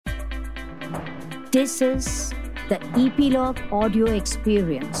This is the Epilogue Audio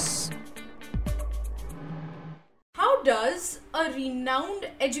Experience. How does a renowned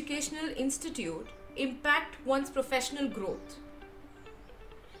educational institute impact one's professional growth?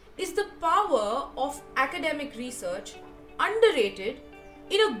 Is the power of academic research underrated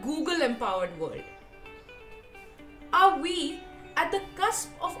in a Google-empowered world? Are we at the cusp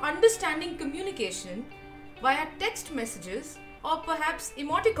of understanding communication via text messages or perhaps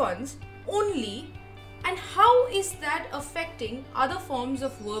emoticons only, and how is that affecting other forms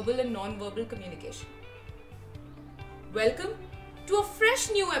of verbal and non-verbal communication? Welcome to a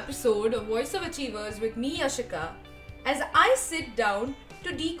fresh new episode of Voice of Achievers with me, Yashika, as I sit down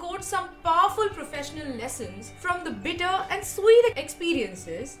to decode some powerful professional lessons from the bitter and sweet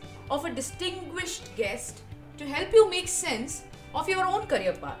experiences of a distinguished guest to help you make sense of your own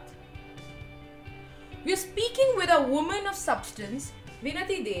career path. We are speaking with a woman of substance,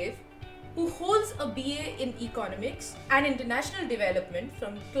 Vinati Dev, who holds a BA in Economics and International Development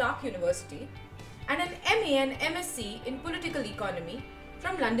from Clark University and an MA and MSc in Political Economy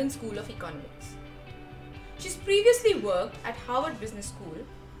from London School of Economics. She's previously worked at Harvard Business School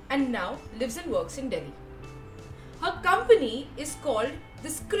and now lives and works in Delhi. Her company is called The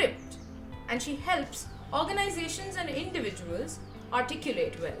Script, and she helps organizations and individuals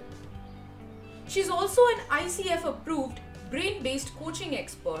articulate well. She's also an ICF approved brain-based coaching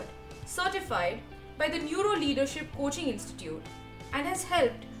expert certified by the Neuro Leadership Coaching Institute and has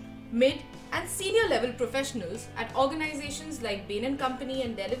helped mid and senior level professionals at organizations like Bain & Company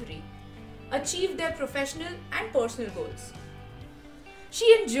and Delivery achieve their professional and personal goals.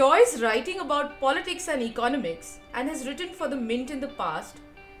 She enjoys writing about politics and economics and has written for the Mint in the past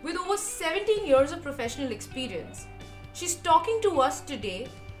with over 17 years of professional experience. She's talking to us today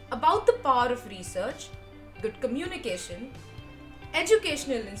about the power of research, good communication,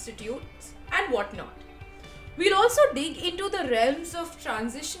 educational institutes, and whatnot. We'll also dig into the realms of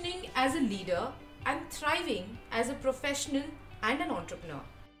transitioning as a leader and thriving as a professional and an entrepreneur.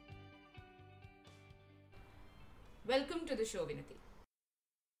 Welcome to the show, Vinati.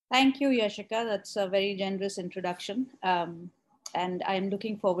 Thank you, Yashika. That's a very generous introduction. And I'm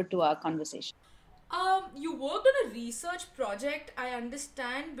looking forward to our conversation. You worked on a research project, I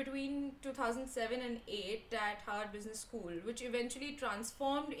understand, between 2007 and 8 at Harvard Business School, which eventually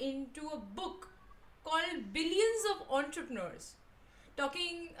transformed into a book called Billions of Entrepreneurs,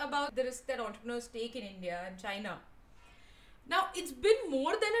 talking about the risk that entrepreneurs take in India and China. Now, it's been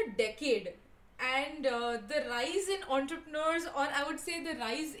more than a decade, and the rise in entrepreneurs, or I would say the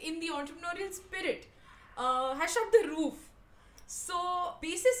rise in the entrepreneurial spirit, has shut the roof. So,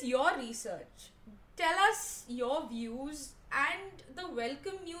 basis your research, tell us your views and the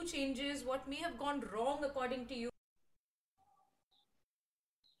welcome new changes, what may have gone wrong according to you.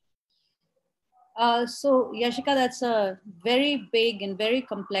 So, Yashika, that's a very big and very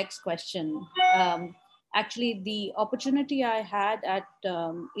complex question. Actually, the opportunity I had at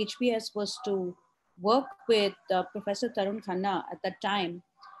HBS was to work with Professor Tarun Khanna at that time.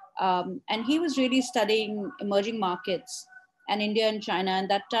 And he was really studying emerging markets and India and China. And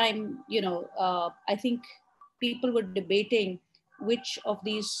that time, I think people were debating which of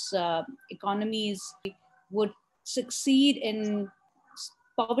these economies would succeed in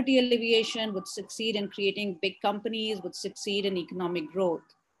poverty alleviation, would succeed in creating big companies, would succeed in economic growth.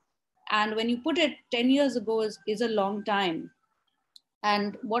 And when you put it 10 years ago is a long time.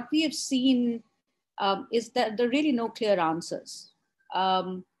 And what we have seen is that there are really no clear answers.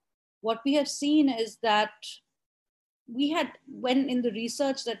 What we have seen is that when in the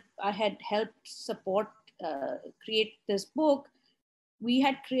research that I had helped support create this book, we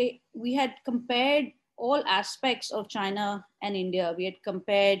had compared all aspects of China and India. We had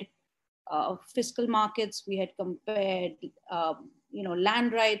compared fiscal markets, we had compared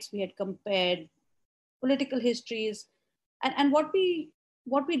land rights, we had compared political histories, and what we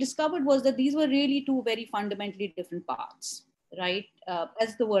discovered was that these were really two very fundamentally different paths, right?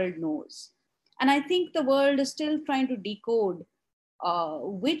 As the world knows. And I think the world is still trying to decode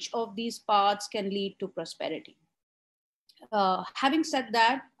which of these paths can lead to prosperity. Having said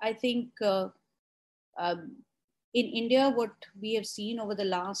that, I think in India, what we have seen over the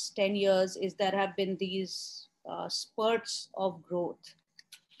last 10 years is there have been these spurts of growth,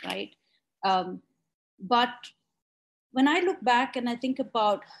 right? But when I look back and I think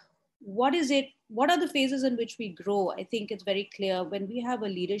about what are the phases in which we grow, I think it's very clear when we have a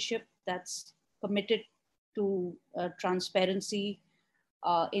leadership that's committed to transparency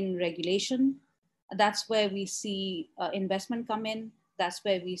in regulation. That's where we see investment come in. That's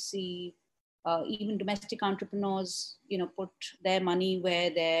where we see even domestic entrepreneurs, put their money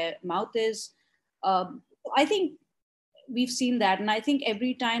where their mouth is. I think we've seen that. And I think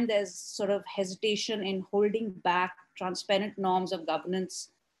every time there's sort of hesitation in holding back transparent norms of governance,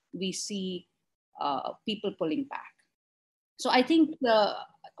 we see people pulling back. So I think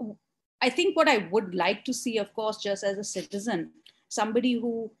what I would like to see, of course, just as a citizen, somebody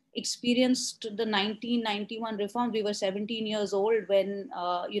who experienced the 1991 reforms. We were 17 years old when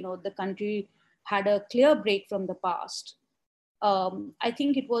the country had a clear break from the past. I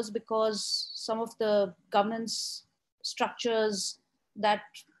think it was because some of the governance structures that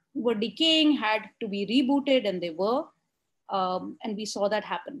were decaying had to be rebooted, and they were. And we saw that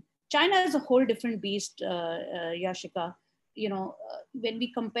happen. China is a whole different beast, Yashika. When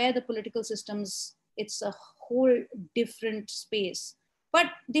we compare the political systems, it's a whole different space. But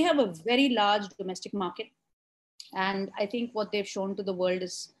they have a very large domestic market. And I think what they've shown to the world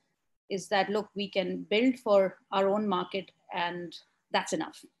is that, look, we can build for our own market, and that's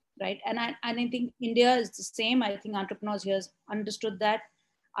enough, right? And I think India is the same. I think entrepreneurs here understood that.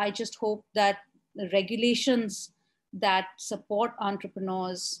 I just hope that the regulations that support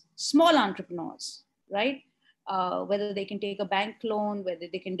entrepreneurs, small entrepreneurs, right? Whether they can take a bank loan, whether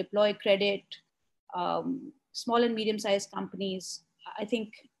they can deploy credit, small and medium-sized companies. I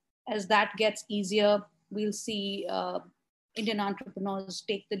think as that gets easier, we'll see Indian entrepreneurs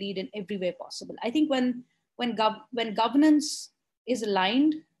take the lead in every way possible. I think when governance is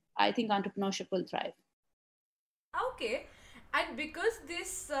aligned, I think entrepreneurship will thrive. Okay, and because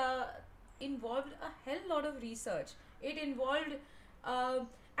this involved a hell lot of research, it involved, and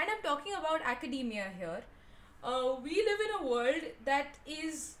I'm talking about academia here. We live in a world that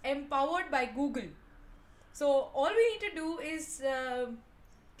is empowered by Google. So all we need to do is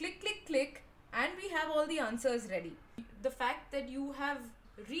click, click, click, and we have all the answers ready. The fact that you have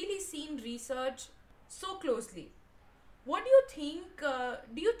really seen research so closely, what do you think?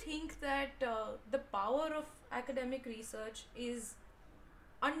 Do you think that the power of academic research is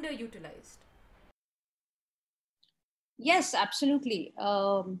underutilized? Yes, absolutely.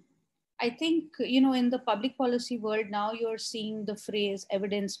 I think, in the public policy world now, you're seeing the phrase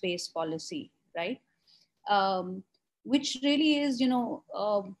evidence-based policy, right? Which really is,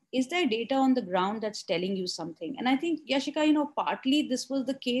 is there data on the ground that's telling you something? And I think, Yashika, partly this was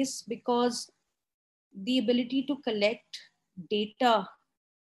the case because the ability to collect data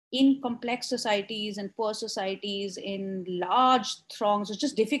in complex societies and poor societies in large throngs was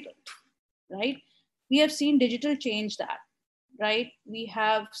just difficult, right? We have seen digital change that, right? We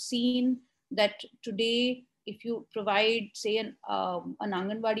have seen that today, if you provide, say, an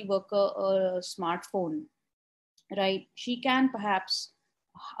Anganwadi worker a smartphone, right, she can perhaps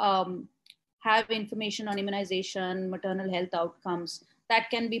have information on immunization, maternal health outcomes that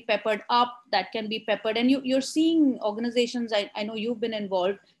can be peppered up, that can be peppered. And you're seeing organizations, I know you've been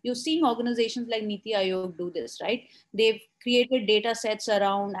involved, you're seeing organizations like Niti Aayog do this, right? They've created data sets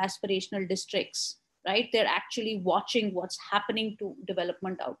around aspirational districts, right? They're actually watching what's happening to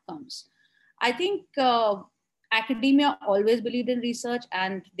development outcomes. I think academia always believed in research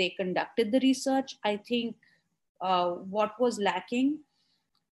and they conducted the research. I think what was lacking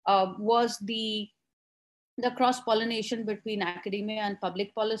was the cross-pollination between academia and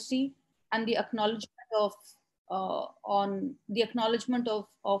public policy, and the acknowledgement of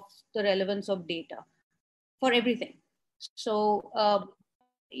the relevance of data for everything. So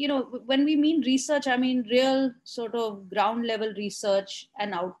when we mean research, I mean real sort of ground level research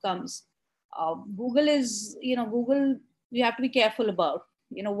and outcomes. Google is, Google, you have to be careful about,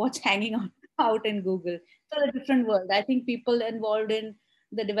 what's hanging out in Google. It's a different world. I think people involved in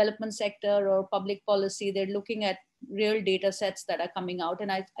the development sector or public policy, they're looking at real data sets that are coming out. And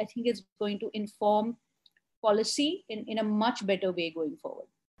I think it's going to inform policy in a much better way going forward.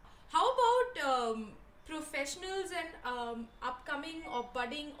 How about professionals and upcoming or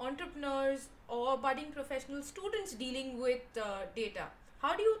budding entrepreneurs or budding professional students dealing with data?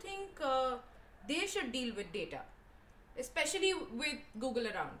 How do you think they should deal with data, especially with Google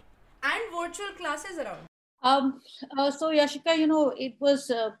around and virtual classes around? So Yashika, it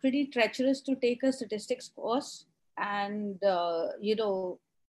was pretty treacherous to take a statistics course. And,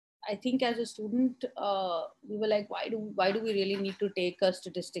 I think as a student, we were like, why do we really need to take a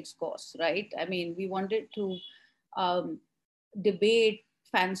statistics course, right? I mean, we wanted to debate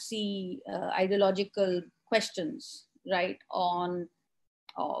fancy ideological questions, right? On,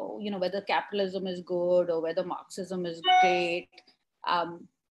 whether capitalism is good or whether Marxism is great.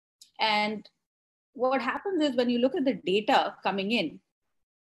 And what happens is when you look at the data coming in,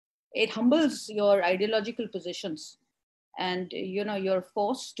 it humbles your ideological positions, and you're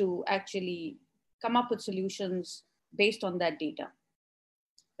forced to actually come up with solutions based on that data,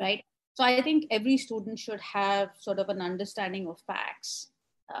 right? So I think every student should have sort of an understanding of facts,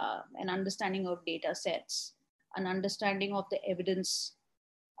 an understanding of data sets, an understanding of the evidence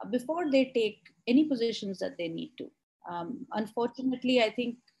before they take any positions that they need to. Unfortunately, I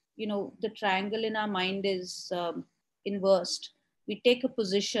think, the triangle in our mind is inversed. We take a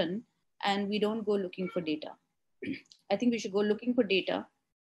position and we don't go looking for data. I think we should go looking for data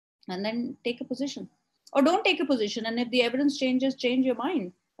and then take a position, or don't take a position. And if the evidence changes, change your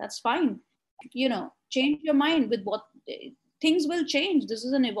mind. That's fine. Change your mind with what things will change. This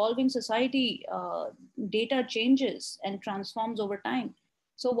is an evolving society. Data changes and transforms over time.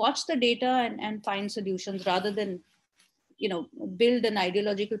 So watch the data and find solutions rather than, build an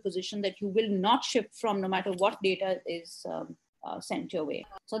ideological position that you will not shift from no matter what data is sent your way.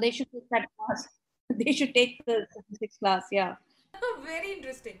 So they should take that class. They should take the statistics class. Yeah. Very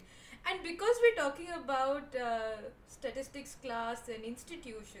interesting. And because we're talking about statistics class and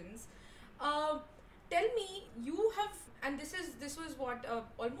institutions, uh, tell me, you have, and this was what,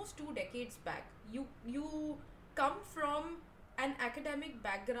 almost 2 decades back. You come from an academic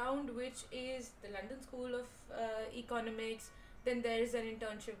background, which is the London School of Economics. Then there is an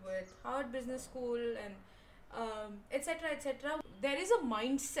internship with Harvard Business School, and etc. etc. There is a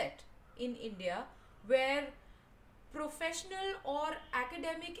mindset in India where professional or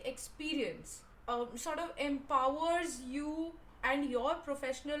academic experience sort of empowers you and your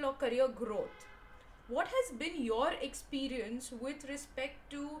professional or career growth. What has been your experience with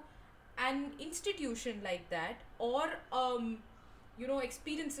respect to an institution like that, or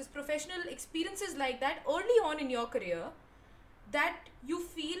experiences, professional experiences like that early on in your career, that you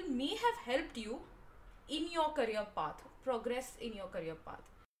feel may have helped you in your career path, progress in your career path?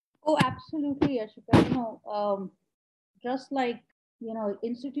 Oh, absolutely, Ashika. Just like,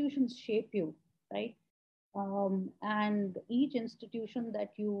 institutions shape you, right? And each institution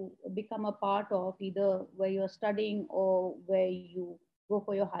that you become a part of, either where you're studying or where you go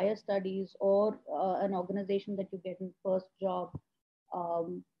for your higher studies, or an organization that you get in first job,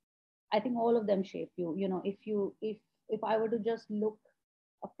 um, I think all of them shape you. If I were to just look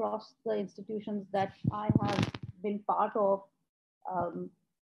across the institutions that I have been part of, um,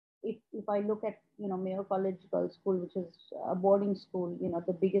 if I look at, Mayo College Girls School, which is a boarding school,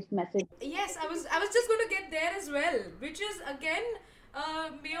 the biggest message. Yes, I was just going to get there as well, which is again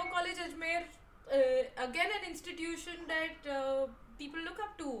Mayo College Ajmer, again an institution that people look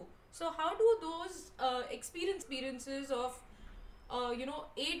up to. So how do those experiences of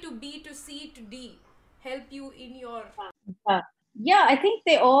A to B to C to D help you in your? Uh, yeah, I think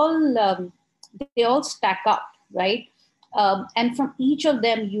they all stack up, right? And from each of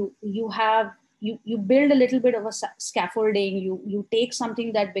them, you build a little bit of a scaffolding. You take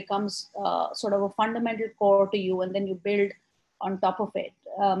something that becomes sort of a fundamental core to you, and then you build on top of it.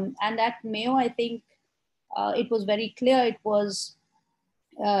 And at Mayo, I think it was very clear. It was,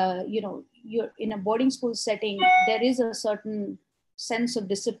 you're in a boarding school setting. There is a certain sense of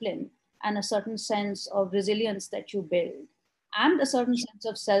discipline and a certain sense of resilience that you build, and a certain sense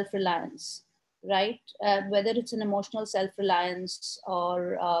of self-reliance, right? Whether it's an emotional self-reliance,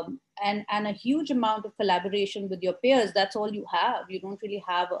 or and a huge amount of collaboration with your peers. That's all you have. You don't really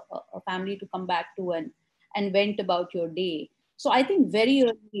have a family to come back to and vent about your day. So I think very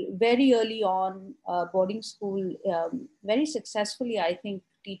early on, boarding school very successfully, I think,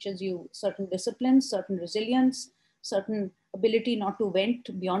 teaches you certain disciplines, certain resilience, certain ability not to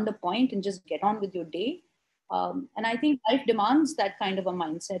vent beyond a point and just get on with your day. And I think life demands that kind of a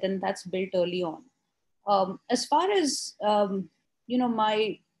mindset, and that's built early on. As far as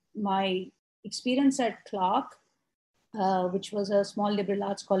my experience at Clark, which was a small liberal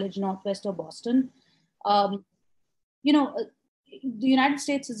arts college northwest of Boston, um, the United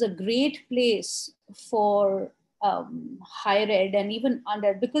States is a great place for higher ed and even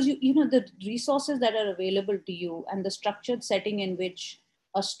under, because the resources that are available to you and the structured setting in which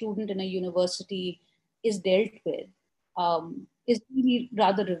a student in a university is dealt with is really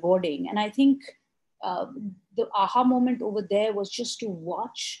rather rewarding. And I think the aha moment over there was just to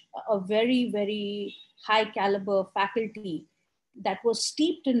watch a very, very high caliber faculty that was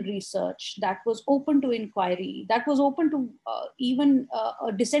steeped in research, that was open to inquiry, that was open to even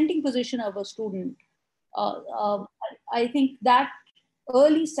a dissenting position of a student. I think that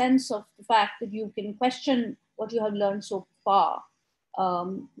early sense of the fact that you can question what you have learned so far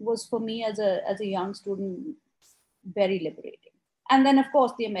was for me as a young student very liberating. And then, of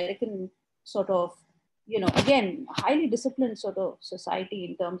course, the American sort of, again, highly disciplined sort of society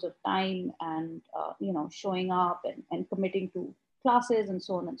in terms of time and, showing up and committing to classes and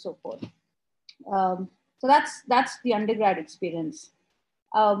so on and so forth. So that's the undergrad experience.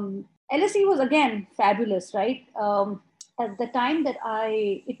 LSE was again fabulous, right? At the time that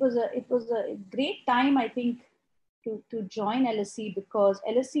it was a great time, I think, to join LSE, because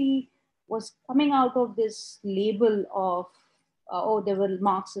LSE was coming out of this label of there were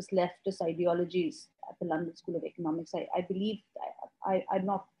Marxist leftist ideologies at the London School of Economics. I believe I'm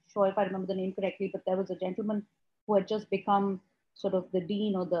not sure if I remember the name correctly, but there was a gentleman who had just become sort of the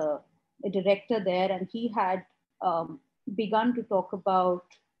dean or the director there, and he had begun to talk about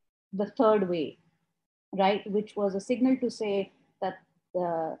the third way, right, which was a signal to say that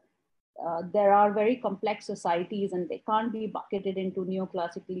there are very complex societies and they can't be bucketed into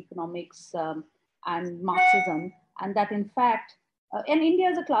neoclassical economics and Marxism, and that in fact, and India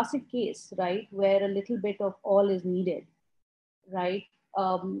is a classic case, right, where a little bit of all is needed, right?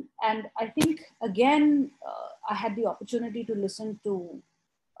 And I think, again, I had the opportunity to listen to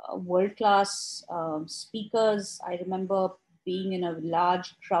world-class speakers. I remember being in a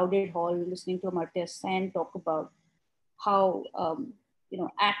large crowded hall listening to Amartya Sen talk about how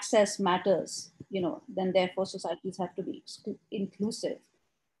access matters, then therefore societies have to be inclusive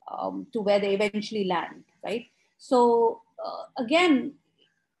to where they eventually land, right? So again,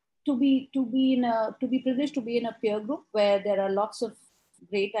 to be privileged to be in a peer group where there are lots of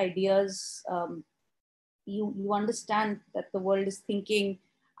great ideas. You understand that the world is thinking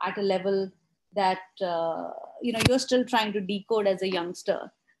at a level that you're still trying to decode as a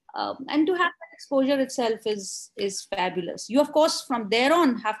youngster, and to have that exposure itself is fabulous. You of course from there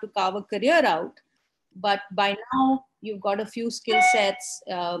on have to carve a career out, but by now you've got a few skill sets,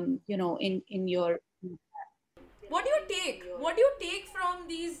 in your. What do you take? What do you take from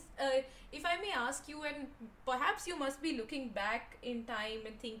these? If I may ask you, and perhaps you must be looking back in time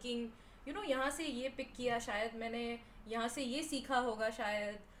and thinking, यहाँ से ये pick किया, शायद मैंने यहाँ से ये सीखा होगा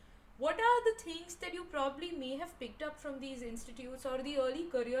शायद. What are the things that you probably may have picked up from these institutes or the early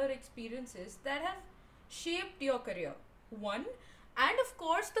career experiences that have shaped your career? One, and of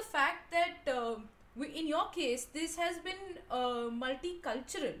course the fact that in your case this has been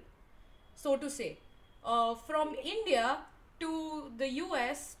multicultural, so to say. From India to the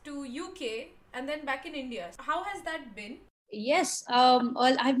US to UK and then back in India. How has that been? Yes,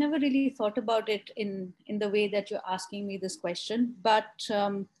 well, I've never really thought about it in the way that you're asking me this question, but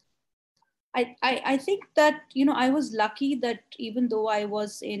I think that I was lucky that even though I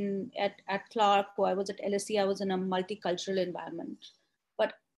was at Clark or I was at LSE, I was in a multicultural environment.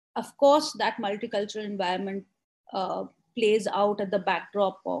 But of course, that multicultural environment plays out at the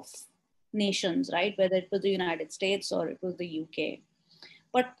backdrop of nations, right? Whether it was the United States or it was the UK.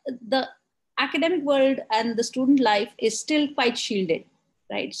 But the academic world and the student life is still quite shielded,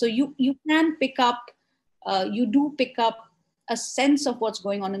 right? So you can pick up, you do pick up a sense of what's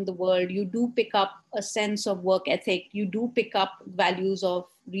going on in the world. You do pick up a sense of work ethic. You do pick up values of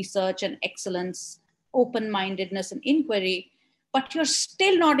research and excellence, open-mindedness and inquiry, but you're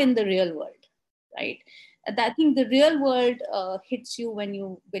still not in the real world, right? I think the real world hits you when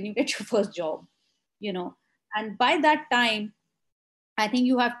you get your first job, and by that time, I think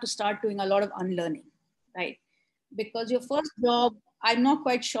you have to start doing a lot of unlearning, right? Because your first job, I'm not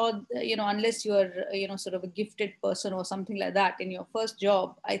quite sure, unless you're, sort of a gifted person or something like that in your first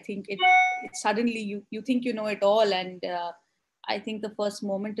job, I think it suddenly you think you know it all. And I think the first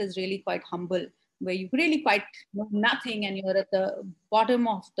moment is really quite humble, where you really quite know nothing and you're at the bottom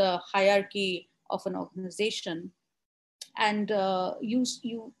of the hierarchy of an organization. And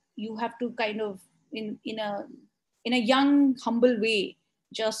you have to kind of, in a young, humble way,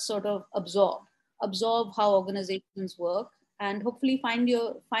 just sort of absorb how organizations work, and hopefully find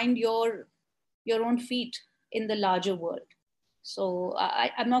your own feet in the larger world. So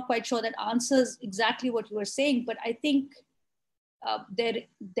I'm not quite sure that answers exactly what you were saying, but I think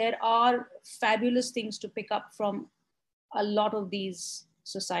there are fabulous things to pick up from a lot of these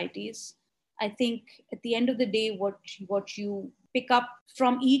societies. I think at the end of the day, what you pick up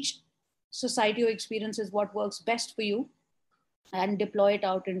from each society or experience is what works best for you, and deploy it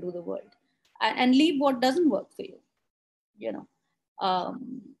out into the world, and leave what doesn't work for you.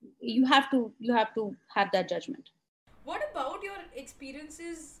 You have to have that judgment. What about your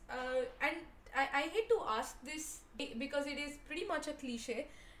experiences? And I hate to ask this because it is pretty much a cliche,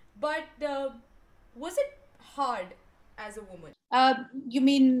 but was it hard as a woman? You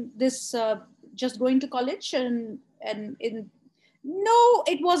mean this just going to college and in? No,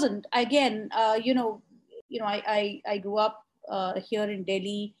 it wasn't. Again, I grew up here in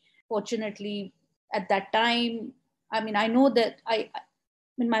Delhi. Fortunately, at that time, I mean, I know that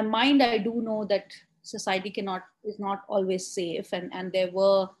in my mind, I do know that society is not always safe, and there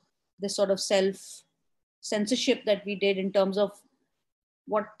were this sort of self censorship that we did in terms of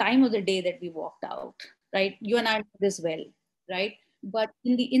what time of the day that we walked out, right? You and I know this well, right? But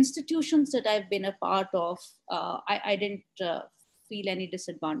in the institutions that I've been a part of, I didn't feel any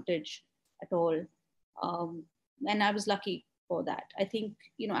disadvantage at all. And I was lucky for that. I think,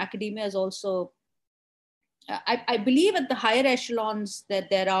 academia is also, I believe at the higher echelons that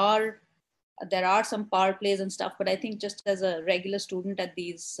there are some power plays and stuff, but I think just as a regular student at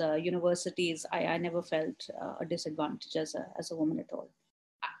these universities, I never felt a disadvantage as a woman at all.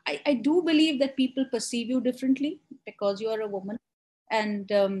 I do believe that people perceive you differently because you're a woman, and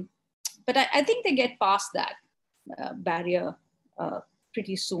but I think they get past that barrier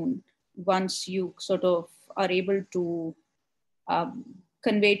pretty soon once you sort of are able to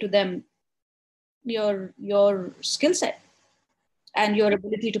convey to them your skill set and your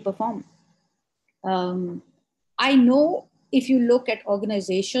ability to perform. I know if you look at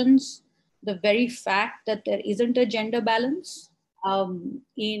organizations, the very fact that there isn't a gender balance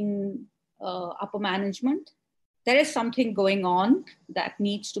in upper management, there is something going on that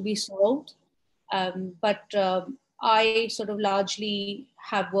needs to be solved. But I sort of largely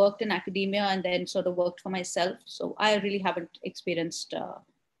have worked in academia and then sort of worked for myself. So I really haven't experienced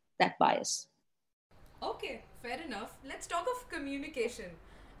that bias. Okay, fair enough. Let's talk of communication.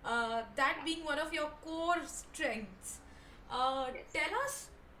 That being one of your core strengths. Tell us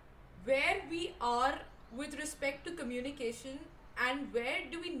where we are with respect to communication and where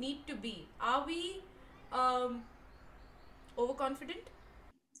do we need to be? Are we overconfident?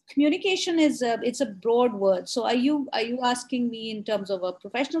 Communication is it's a broad word. So are you asking me in terms of a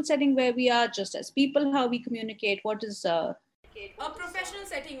professional setting where we are, just as people, how we communicate? What is A professional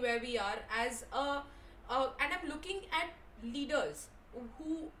setting where we are as and I'm looking at leaders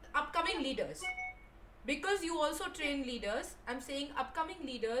who upcoming leaders, because you also train leaders. I'm saying upcoming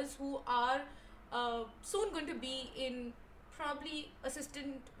leaders who are soon going to be in probably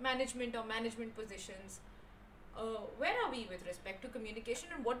assistant management or management positions. Where are we with respect to communication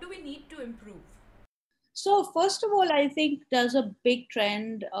and what do we need to improve? So first of all, I think there's a big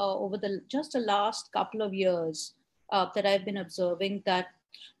trend over the last couple of years that I've been observing, that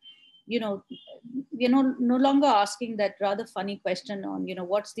we're no longer asking that rather funny question on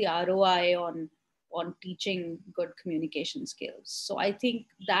what's the ROI on teaching good communication skills. So I think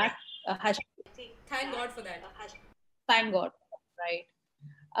that has, Thank God for that. thank God, right?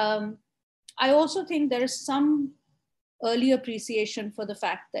 I also think there is some early appreciation for the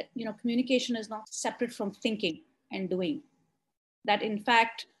fact that communication is not separate from thinking and doing, that in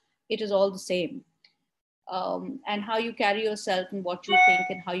fact it is all the same. And how you carry yourself and what you think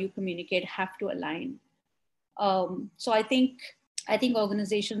and how you communicate have to align. So I think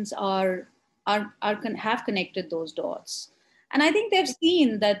organizations have connected those dots, and I think they've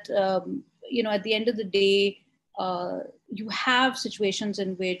seen that at the end of the day, you have situations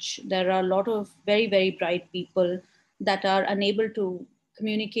in which there are a lot of very, very bright people that are unable to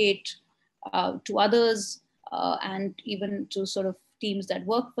communicate to others and even to sort of teams that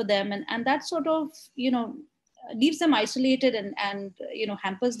work for them, and that sort of leaves them isolated and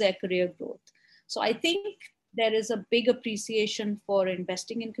hampers their career growth. So I think there is a big appreciation for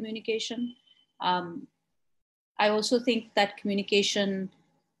investing in communication. I also think that communication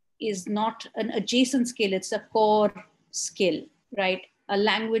is not an adjacent skill, it's a core skill, right? A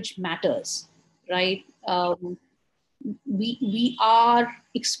language matters, right? We are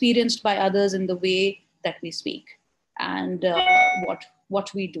experienced by others in the way that we speak and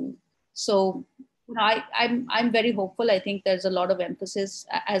what we do. So I'm very hopeful. I think there's a lot of emphasis,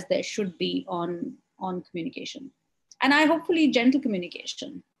 as there should be, on communication, and hopefully gentle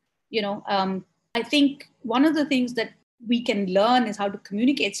communication. I think one of the things that we can learn is how to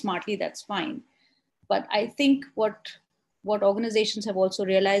communicate smartly. That's fine, but I think what organizations have also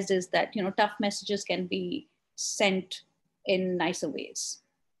realized is that tough messages can be sent in nicer ways.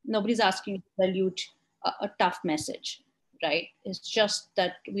 Nobody's asking you to dilute a tough message, right? It's just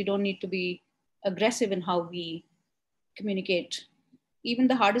that we don't need to be aggressive in how we communicate even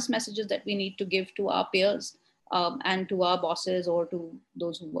the hardest messages that we need to give to our peers and to our bosses or to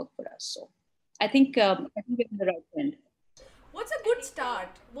those who work for us. So I think we're in the right trend. What's a good start?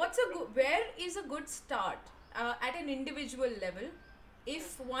 Where is a good start at an individual level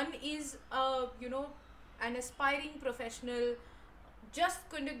if one is an aspiring professional just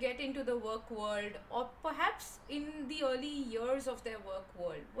going to get into the work world, or perhaps in the early years of their work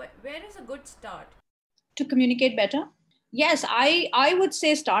world? Where is a good start? To communicate better? Yes, I would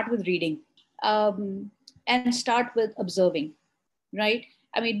say start with reading and start with observing, right?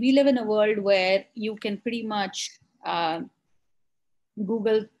 I mean, we live in a world where you can pretty much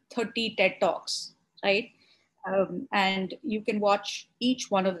Google 30 TED Talks, right? And you can watch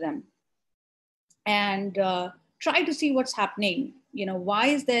each one of them and try to see what's happening. Why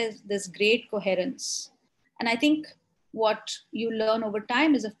is there this great coherence? And I think what you learn over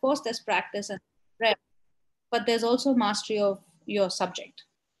time is, of course, there's practice and prep, but there's also mastery of your subject.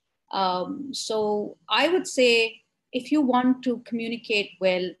 So I would say, if you want to communicate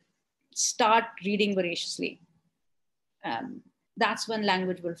well, start reading voraciously. That's when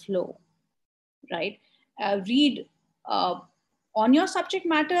language will flow, right? Read on your subject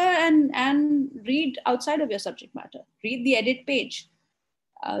matter, and read outside of your subject matter. Read the edit page,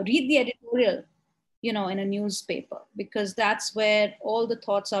 read the editorial, in a newspaper, because that's where all the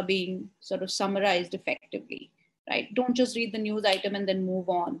thoughts are being sort of summarized effectively, right? Don't just read the news item and then move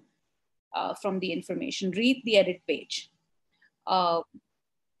on from the information. Read the edit page.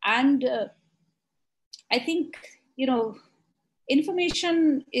 And I think,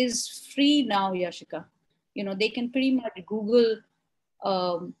 information is free now, Yashika. They can pretty much Google,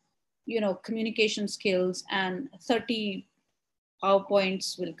 communication skills, and 30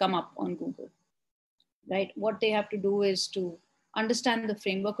 PowerPoints will come up on Google, right? What they have to do is to understand the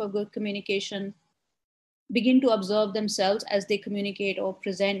framework of good communication, begin to observe themselves as they communicate or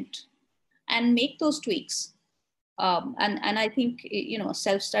present, and make those tweaks. And I think,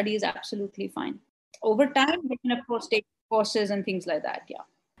 self-study is absolutely fine. Over time, they can, of course, take courses and things like that. Yeah.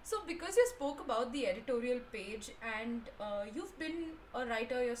 So, because you spoke about the editorial page and you've been a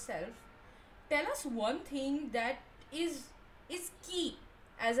writer yourself, tell us one thing that is key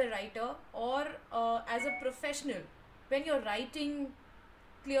as a writer or as a professional when you're writing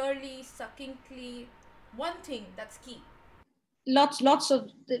clearly, succinctly. One thing that's key. Lots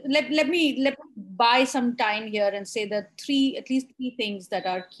of let me buy some time here and say that at least three things that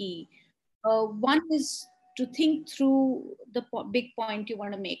are key. One is to think through the big point you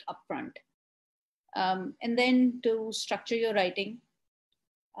want to make upfront, and then to structure your writing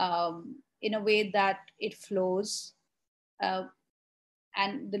in a way that it flows,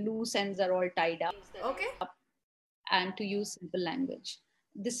 and the loose ends are all tied up. Okay. And to use simple language.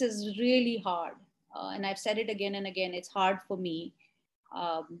 This is really hard. And I've said it again and again, it's hard for me.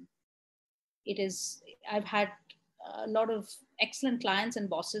 I've had a lot of excellent clients and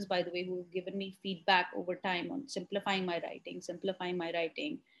bosses, by the way, who have given me feedback over time on simplifying my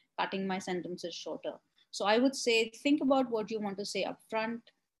writing, cutting my sentences shorter. So I would say, think about what you want to say up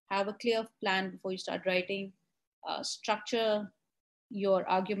front, have a clear plan before you start writing, structure your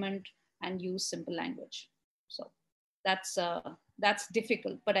argument, and use simple language. So that's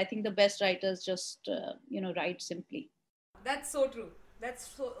difficult, but I think the best writers just write simply. That's so true.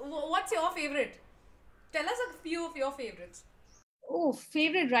 What's your favorite? Tell us a few of your favorites. Oh,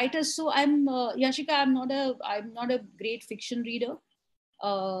 favorite writers. So I'm Yashika. I'm not a great fiction reader,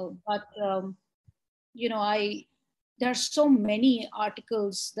 but I there are so many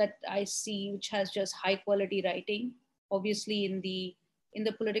articles that I see which has just high quality writing. Obviously, in the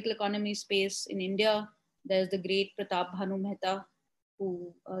political economy space in India, there's the great Pratap Bhanu Mehta,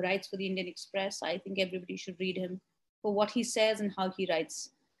 who writes for the Indian Express. I think everybody should read him for what he says and how he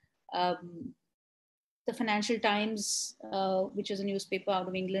writes. The Financial Times, which is a newspaper out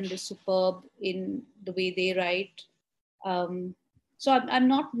of England, is superb in the way they write. So I'm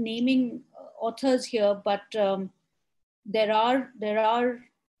not naming authors here, but there are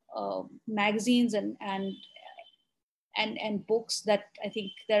magazines and books that I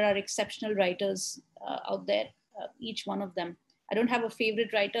think there are exceptional writers out there, each one of them. I don't have a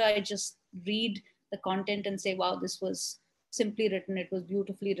favorite writer. I just read the content and say, wow, this was simply written. It was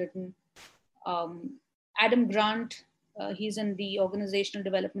beautifully written. Adam Grant, he's in the organizational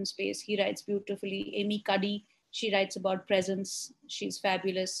development space. He writes beautifully. Amy Cuddy, she writes about presence. She's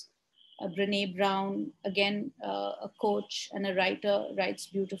fabulous. Brene Brown, again, a coach and a writer, writes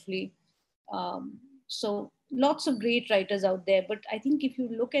beautifully. So lots of great writers out there. But I think if you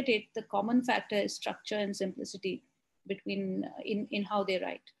look at it, the common factor is structure and simplicity in how they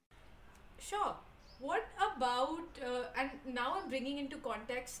write. Sure. What about, and now I'm bringing into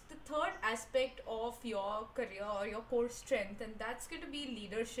context the third aspect of your career or your core strength, and that's going to be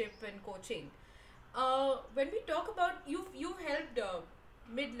leadership and coaching. When we talk about, you've helped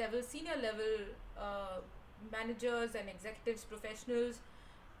mid-level, senior level managers and executives, professionals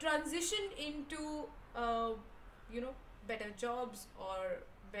transition into, better jobs or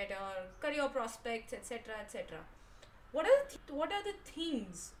better career prospects, etc., etc. What are the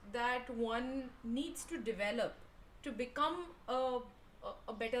things that one needs to develop to become a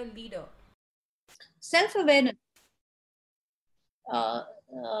better leader? Self-awareness.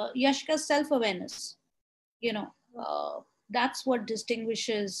 Yashka's self-awareness. That's what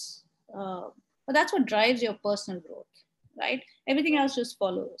distinguishes. but that's what drives your personal growth, right? Everything else just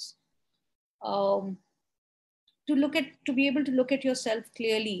follows. um, to be able to look at yourself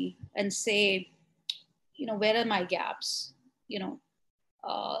clearly and say, where are my gaps? you know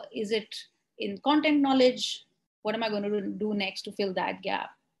is it in content knowledge? What am I going to do next to fill that gap?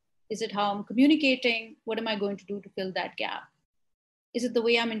 Is it how I'm communicating? What am I going to do to fill that gap? Is it the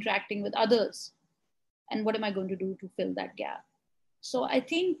way I'm interacting with others? And what am I going to do to fill that gap? So I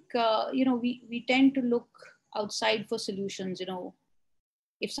think, we tend to look outside for solutions.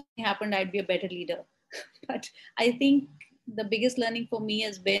 If something happened, I'd be a better leader. But I think the biggest learning for me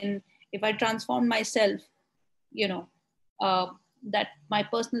has been, if I transform myself, uh, that my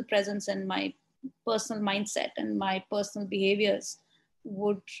personal presence and my personal mindset and my personal behaviors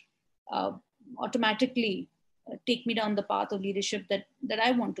would uh, automatically take me down the path of leadership that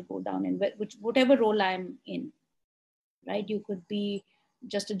I want to go down in, whatever role I'm in, right? You could be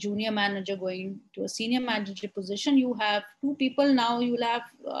just a junior manager going to a senior manager position. You have two people now. You'll have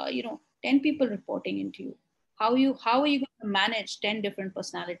 10 people reporting into you. How are you going to manage 10 different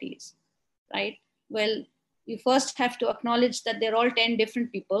personalities, right? Well, you first have to acknowledge that they're all 10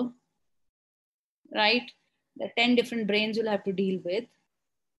 different people, right? There are 10 different brains you'll have to deal with,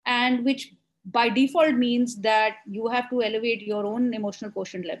 and which by default means that you have to elevate your own emotional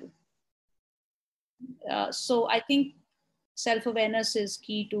quotient level. So I think self-awareness is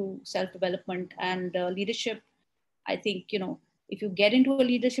key to self-development and leadership. I think, if you get into a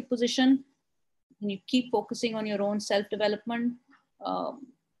leadership position and you keep focusing on your own self-development,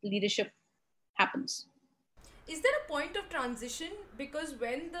 leadership happens. Is there a point of transition? Because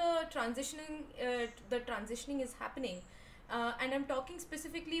when the transitioning is happening, and I'm talking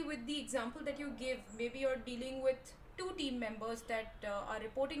specifically with the example that you give, maybe you're dealing with 2 team members that are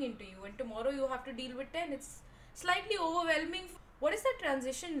reporting into you, and tomorrow you have to deal with 10. It's slightly overwhelming. What is that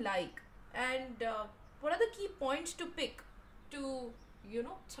transition like? And what are the key points to pick to,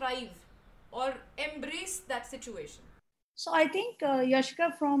 thrive or embrace that situation? So I think,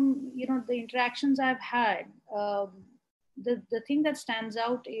 Yashika, from the interactions I've had, the thing that stands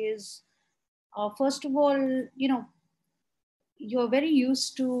out is, first of all, you're very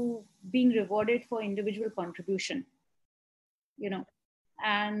used to being rewarded for individual contribution,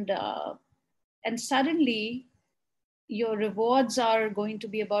 and suddenly your rewards are going to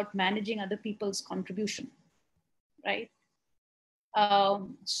be about managing other people's contribution, right?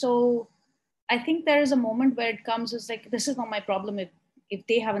 So I think there is a moment where it comes as like, this is not my problem if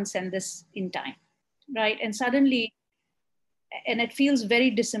they haven't sent this in time, right? And suddenly, and it feels very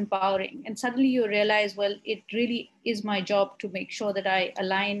disempowering. And suddenly you realize, well, it really is my job to make sure that I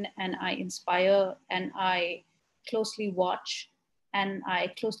align and I inspire and I closely watch and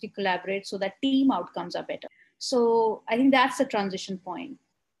I closely collaborate so that team outcomes are better. So I think that's the transition point.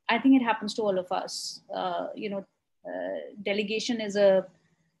 I think it happens to all of us. Delegation is a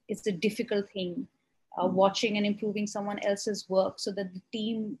difficult thing. Watching and improving someone else's work so that the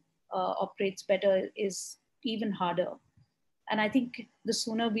team operates better is even harder. And I think the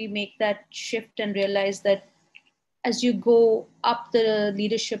sooner we make that shift and realize that as you go up the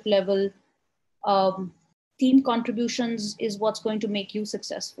leadership level, team contributions is what's going to make you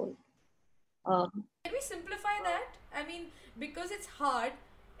successful. Can we simplify that? I mean, because it's hard,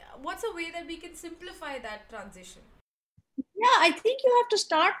 what's a way that we can simplify that transition? Yeah, I think you have to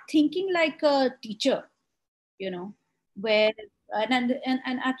start thinking like a teacher, where,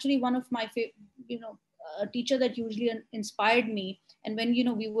 and actually one of my a teacher that usually inspired me, and when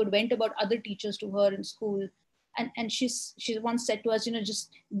we would vent about other teachers to her in school, and she once said to us,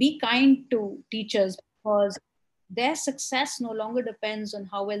 just be kind to teachers, because their success no longer depends on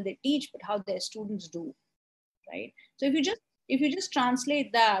how well they teach, but how their students do, right? So if you just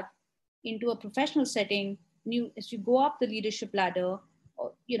translate that into a professional setting, as you go up the leadership ladder,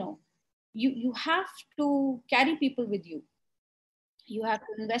 you have to carry people with you. You have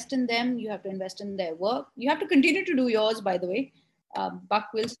to invest in them. You have to invest in their work. You have to continue to do yours, by the way. Buck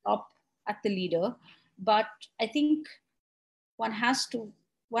will stop at the leader. But I think one has to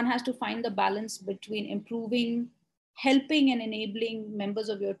find the balance between improving, helping and enabling members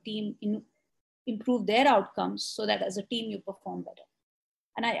of your team improve their outcomes so that as a team you perform better.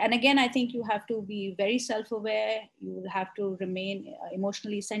 And again, I think you have to be very self-aware. You will have to remain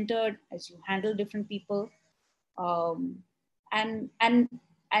emotionally centered as you handle different people. And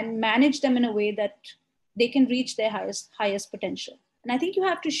manage them in a way that they can reach their highest potential. And I think you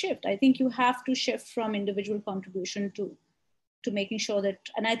have to shift. I think you have to shift from individual contribution to making sure that,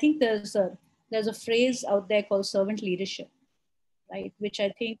 and I think there's a phrase out there called servant leadership, right? Which I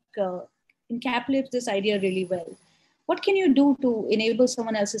think encapsulates this idea really well. What can you do to enable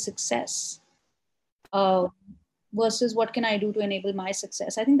someone else's success? uh, versus what can I do to enable my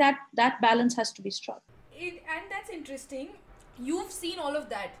success. I think that balance has to be struck. And that's interesting. You've seen all of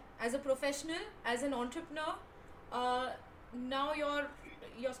that as a professional, as an entrepreneur. Uh, Now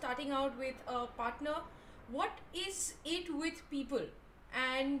you're starting out with a partner. What is it with people,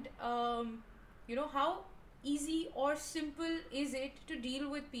 and how easy or simple is it to deal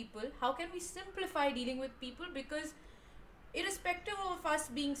with people? How can we simplify dealing with people? Because irrespective of us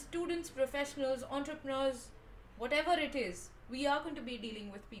being students, professionals, entrepreneurs, whatever it is, we are going to be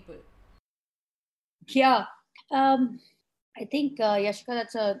dealing with people. Yeah. I think, Yashika,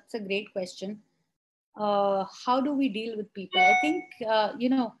 that's a great question. How do we deal with people? I think,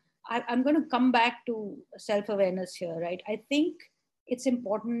 I'm going to come back to self-awareness here, right? I think it's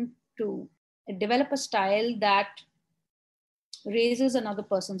important to develop a style that raises another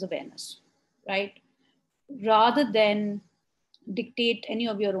person's awareness, right? Rather than dictate any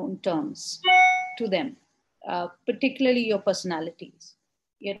of your own terms to them, particularly your personalities.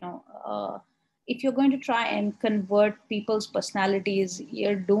 If you're going to try and convert people's personalities,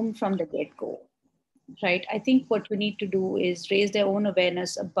 you're doomed from the get-go, right? I think what we need to do is raise their own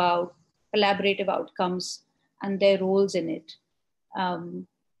awareness about collaborative outcomes and their roles in it, um,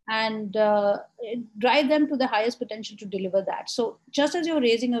 and drive them to the highest potential to deliver that. So, just as you're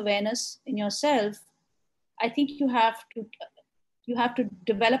raising awareness in yourself, I think you have to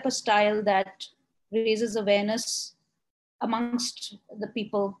develop a style that raises awareness amongst the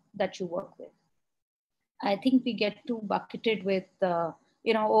people that you work with. I think we get too bucketed with,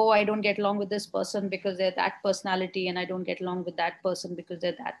 oh, I don't get along with this person because they're that personality, and I don't get along with that person because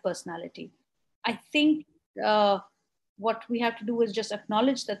they're that personality. I think what we have to do is just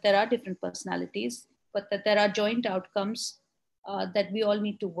acknowledge that there are different personalities, but that there are joint outcomes that we all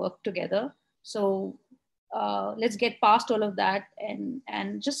need to work together. So let's get past all of that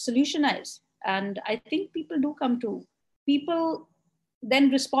and just solutionize. And I think people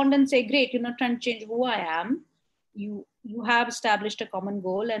then respond and say, great, you're not trying to change who I am. You have established a common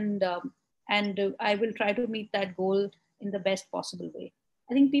goal, and I will try to meet that goal in the best possible way.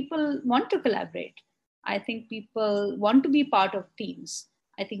 I think people want to collaborate. I think people want to be part of teams.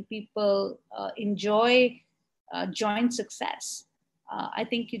 I think people enjoy joint success. I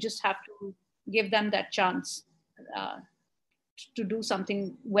think you just have to give them that chance uh, to do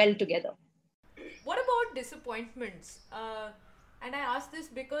something well together. What about disappointments? And I ask this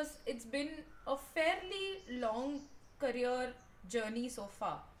because it's been a fairly long career journey so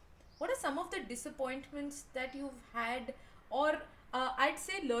far. What are some of the disappointments that you've had, or I'd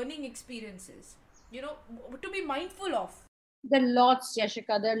say learning experiences, to be mindful of? There are lots,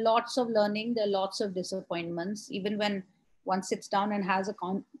 Yashika. There are lots of learning. There are lots of disappointments. Even when one sits down and has a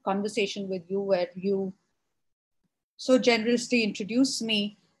conversation with you, where you so generously introduce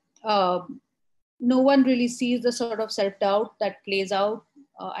me, no one really sees the sort of self doubt that plays out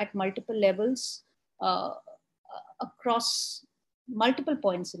at multiple levels across multiple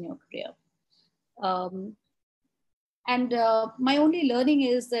points in your career. Um, and my only learning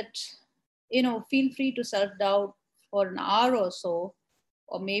is that, feel free to self doubt for an hour or so,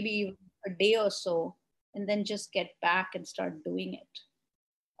 or maybe a day or so, and then just get back and start doing it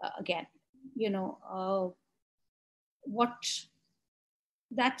again. What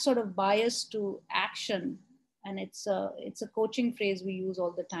that sort of bias to action, and it's a coaching phrase we use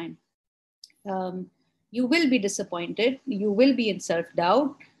all the time. Um, you will be disappointed, you will be in self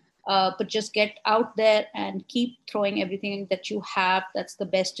doubt, but just get out there and keep throwing everything that you have that's the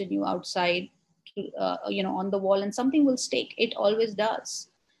best in you outside, on the wall, and something will stick. It always does.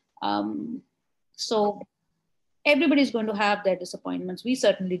 So everybody's going to have their disappointments. We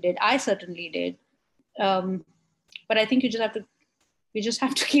certainly did. I certainly did. But I think we just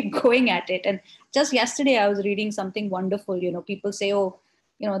have to keep going at it. And just yesterday, I was reading something wonderful. People say, oh,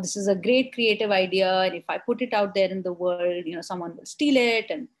 this is a great creative idea, and if I put it out there in the world, someone will steal it,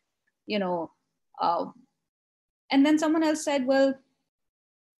 and uh, and then someone else said, well,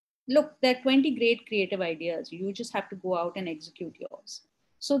 look, there are 20 great creative ideas. You just have to go out and execute yours.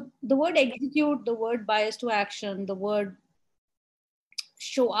 So the word execute, the word bias to action, the word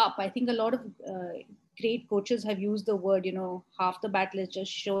show up. I think a lot of great coaches have used the word, half the battle is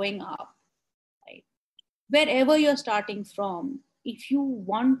just showing up. Right? Wherever you're starting from, if you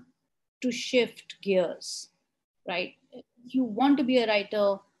want to shift gears, right? If you want to be a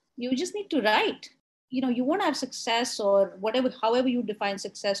writer, you just need to write. You won't have success or whatever, however you define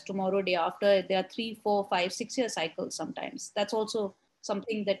success tomorrow, day after. There are 3, 4, 5, 6 year cycles sometimes. That's also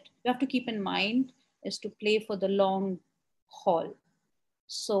something that you have to keep in mind, is to play for the long haul.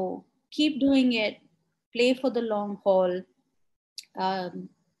 So keep doing it, play for the long haul.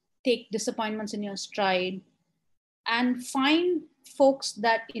 take disappointments in your stride, and find folks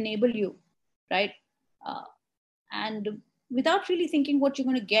that enable you, right? And without really thinking what you're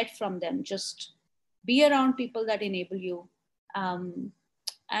going to get from them, just be around people that enable you. And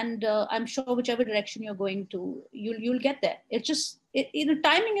I'm sure whichever direction you're going to, you'll get there. It's just,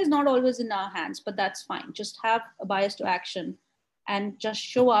 timing is not always in our hands, but that's fine. Just have a bias to action and just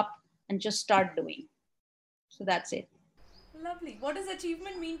show up and just start doing. So that's it. Lovely. What does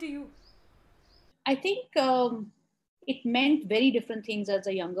achievement mean to you? I think it meant very different things as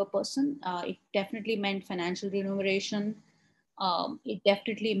a younger person. It definitely meant financial remuneration. It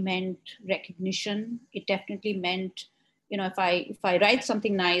definitely meant recognition. It definitely meant, if I write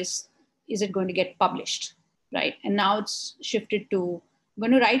something nice, is it going to get published, right? And now it's shifted to, I'm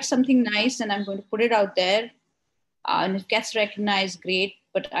going to write something nice and I'm going to put it out there, and if it gets recognized, great.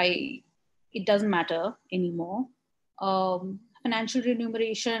 But it doesn't matter anymore. Financial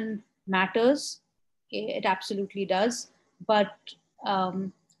remuneration matters. It absolutely does. But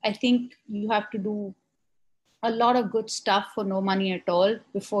I think you have to do a lot of good stuff for no money at all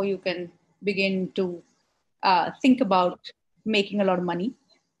before you can begin to think about making a lot of money.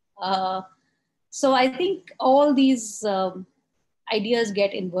 So I think all these ideas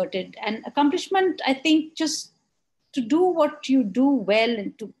get inverted. And accomplishment, I think, just to do what you do well,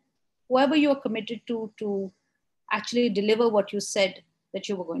 and to whoever you're committed to actually deliver what you said that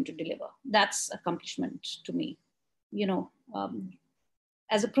you were going to deliver. That's accomplishment to me.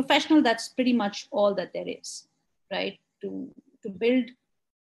 As a professional, that's pretty much all that there is, right? To build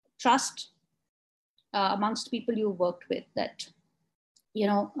trust amongst people you worked with, that,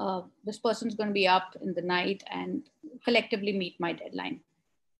 this person's going to be up in the night and collectively meet my deadline.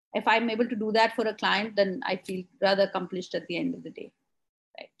 If I'm able to do that for a client, then I feel rather accomplished at the end of the day.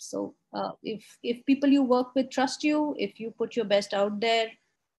 Right. So if people you work with trust you, if you put your best out there,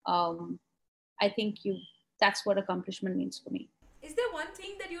 I think that's what accomplishment means for me. Is there one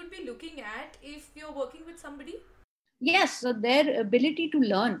thing that you'd be looking at if you're working with somebody? Yes, so their ability to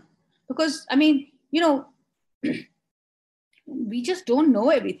learn. Because, we just don't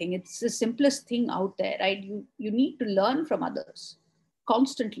know everything. It's the simplest thing out there, right? You need to learn from others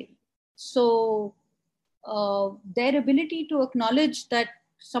constantly. So their ability to acknowledge that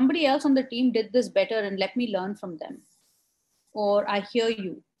somebody else on the team did this better and let me learn from them, or I hear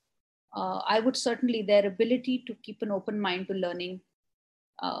you. I would certainly, their ability to keep an open mind to learning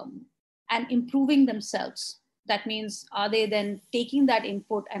and improving themselves. That means, are they then taking that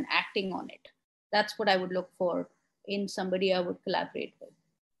input and acting on it? That's what I would look for in somebody I would collaborate with.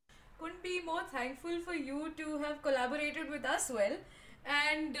 Couldn't be more thankful for you to have collaborated with us well.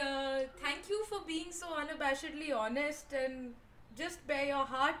 And thank you for being so unabashedly honest and just bare your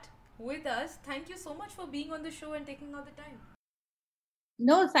heart with us. Thank you so much for being on the show and taking all the time.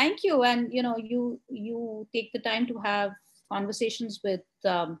 No, thank you. And, you take the time to have conversations with,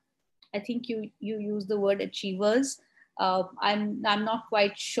 I think you use the word achievers. I'm not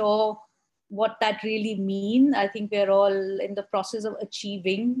quite sure what that really means. I think we're all in the process of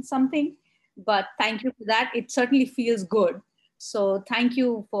achieving something, but thank you for that. It certainly feels good. So thank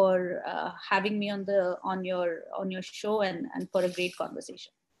you for having me on your show and for a great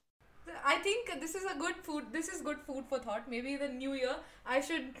conversation. I think this is good food for thought. Maybe the new year I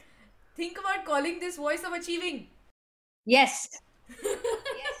should think about calling this Voice of Achieving. Yes.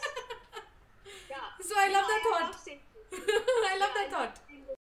 Yes. Yeah. So I love that thought. I love that thought.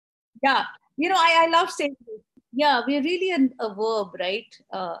 Yeah. I love saying this. Yeah, we're really a verb, right?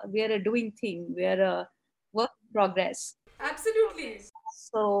 We are a doing thing. We are a work in progress. Absolutely.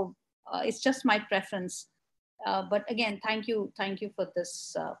 So it's just my preference. But again, thank you for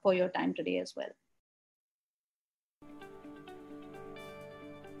this, for your time today as well.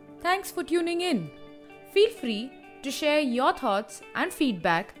 Thanks for tuning in. Feel free to share your thoughts and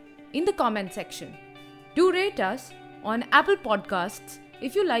feedback in the comment section. Do rate us on Apple Podcasts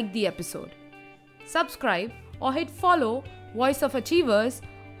if you like the episode. Subscribe or hit follow Voice of Achievers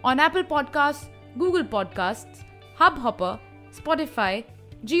on Apple Podcasts, Google Podcasts, Hubhopper, Spotify,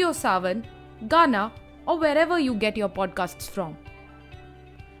 JioSaavn, Gaana, or wherever you get your podcasts from.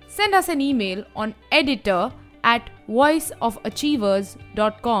 Send us an email on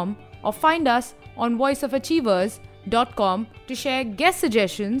editor@voiceofachievers.com or find us on voiceofachievers.com to share guest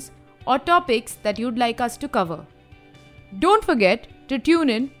suggestions or topics that you'd like us to cover. Don't forget to tune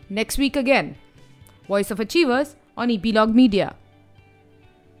in next week again. Voice of Achievers on Epilogue Media.